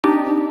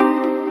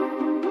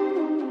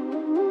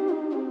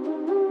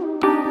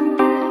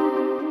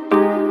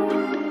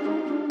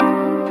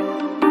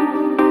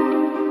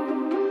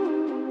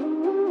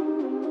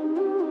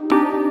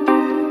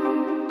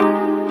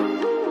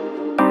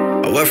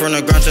went from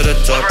the ground to the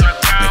top,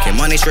 making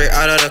money straight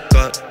out of the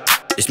cut.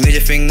 These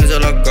music fingers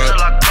all I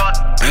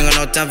got. Ain't got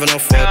no time for no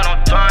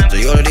fuck. So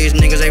all of these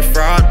niggas ain't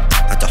fraud.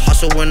 Had to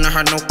hustle when I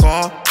had no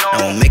car.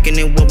 Now I'm making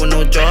it work with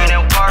no job.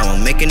 Now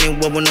I'm making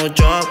it work with no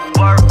job.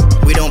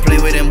 We don't play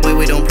with them, boy.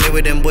 We don't play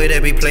with them, boy. They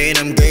be playing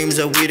them games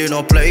that we do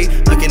not play.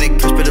 Looking at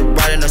crisp, but the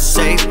ride in the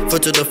safe.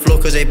 Foot to the floor,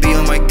 cause they be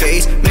on my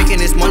case. Making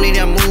this money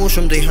that moves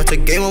from day. Had to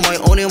game on my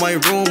own in my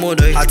room all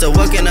day. Had to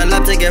work in the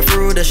lab to get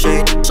through the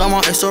shade.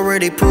 Somehow it's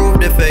already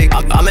proved it fake.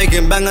 I'm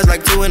making bangers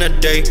like 2 in a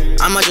day.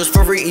 I might just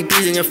throw 3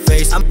 EPs in your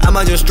face. I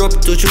might just drop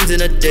 2 tunes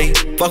in a day.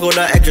 Fuck all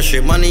that extra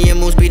shit. Money and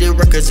moves be the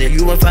requisite.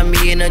 You won't find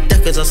me in a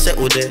deck cause I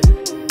settled it.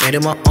 Made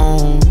it my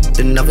own.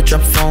 Didn't have a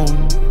drop phone.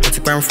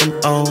 Instagram from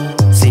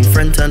home. Seen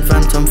friend turn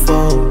phantom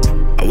foe.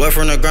 I went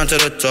from the ground to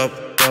the top,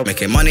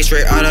 making money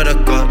straight out of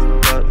the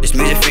cut. These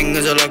music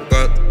fingers all I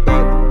got.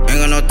 Ain't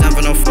got no time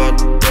for no fuck.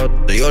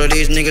 So all of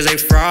these niggas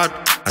ain't fraud.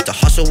 Had to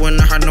hustle when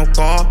I had no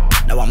car.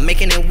 Now I'm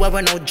making it work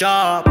with no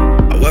job.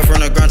 I went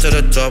from the ground to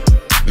the top,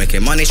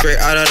 making money straight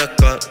out of the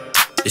cut.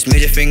 These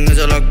music fingers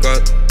all I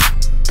got.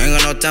 Ain't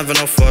got no time for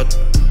no fuck.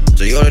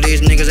 So all of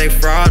these niggas ain't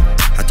fraud.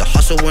 Had to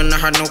hustle when I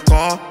had no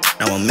car.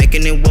 Now I'm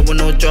making it work with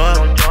no job.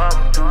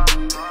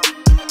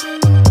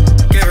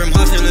 Get him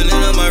hustling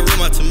in my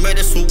room. I had to make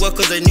this one work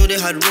cause they knew they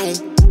had room.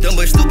 Them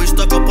boys still be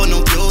stuck up on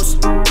no bills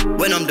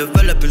when I'm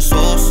developing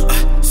sauce.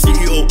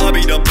 CEO, I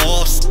be the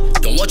boss.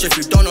 Don't watch if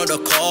you don't know the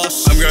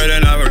cost. I'm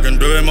getting African,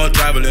 doing more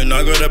traveling.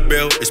 I got a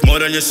bill, it's more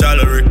than your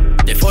salary.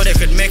 They thought they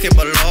could make it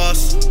but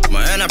lost.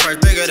 My enterprise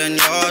bigger than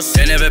yours.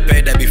 They never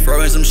paid, they be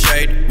throwing some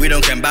shade. We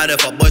don't care about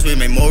it for boys, we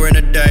make more in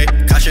a day.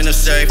 Cash in the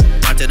safe,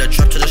 planted the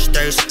trap to the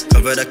States.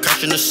 Cover the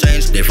cash in the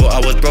Saints. They thought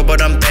I was broke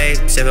but I'm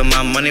paid. Saving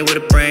my money with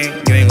a brain.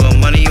 You ain't got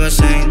money, you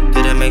insane.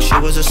 Didn't make sure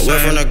it was the same. I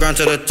went from the ground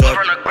to the top,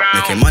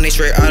 making money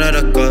straight out of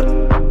the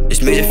cut.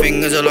 These music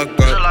fingers all I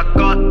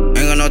got.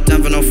 Ain't got no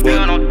time for no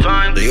fuck.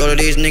 So all of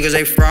these niggas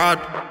ain't fraud.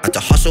 Had to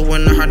hustle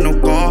when I had no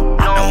car.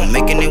 Now I'm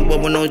making it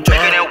work with no job.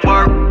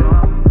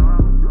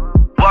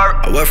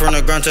 I went from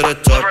the ground to the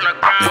top,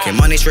 making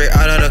money straight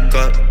out of the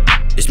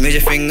cut. These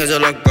music fingers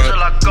all I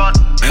got.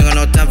 Ain't got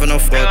no time for no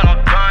fuck.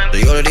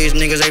 So all of these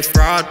niggas ain't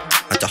fraud.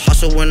 Had to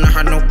hustle when I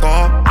had no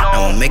car.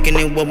 Now I'm making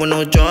it work with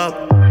no job.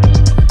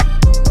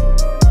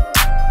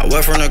 I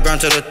went from the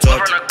ground to the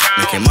top,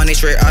 making money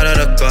straight out of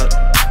the cut.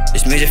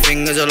 These music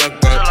fingers all I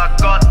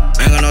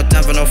got. Ain't got no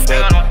time for no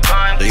fuck.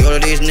 So all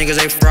of these niggas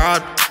ain't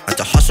fraud. Had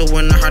to hustle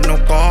when I had no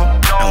car.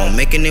 Now I'm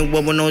making it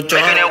work with no job.